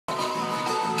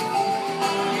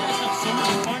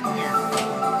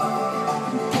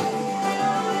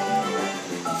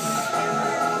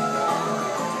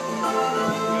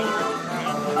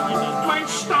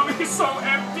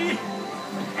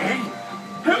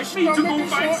guys need to go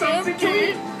find something to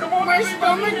eat. Come on, my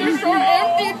stomach is so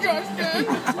empty, Justin.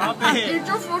 Stop Eat it.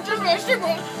 your fruits and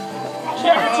vegetables.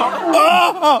 Carrots are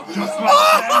cool. Just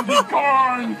like candy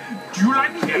corn. Do you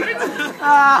like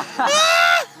carrots?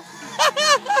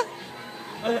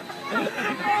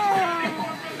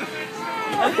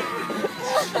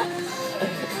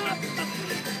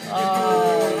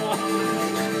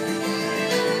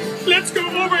 Let's go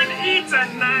over and eat a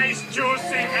nice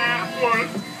juicy apple.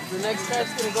 The next guy's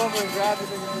gonna go over and grab it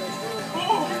and be like,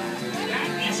 Oh, that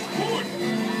is good.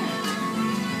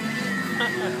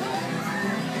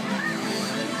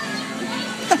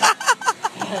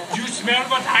 You smell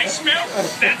what I smell?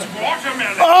 That's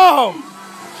watermelon. Oh!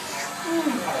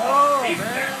 It's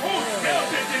the whole smell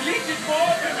the delicious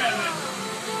watermelon.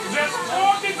 Just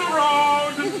walk it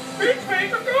around. Which way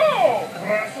to go?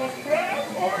 Brussels sprout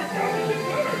or yummy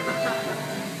dessert?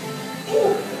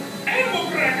 Ooh, animal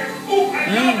crackers. Ooh, I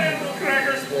love animal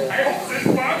crackers. I hope this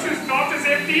box is not as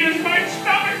empty as my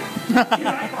stomach. You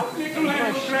like those little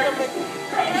animal crackers?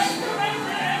 Come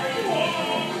wherever you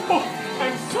want. Oh,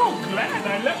 I'm so glad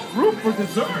I left room for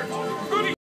dessert.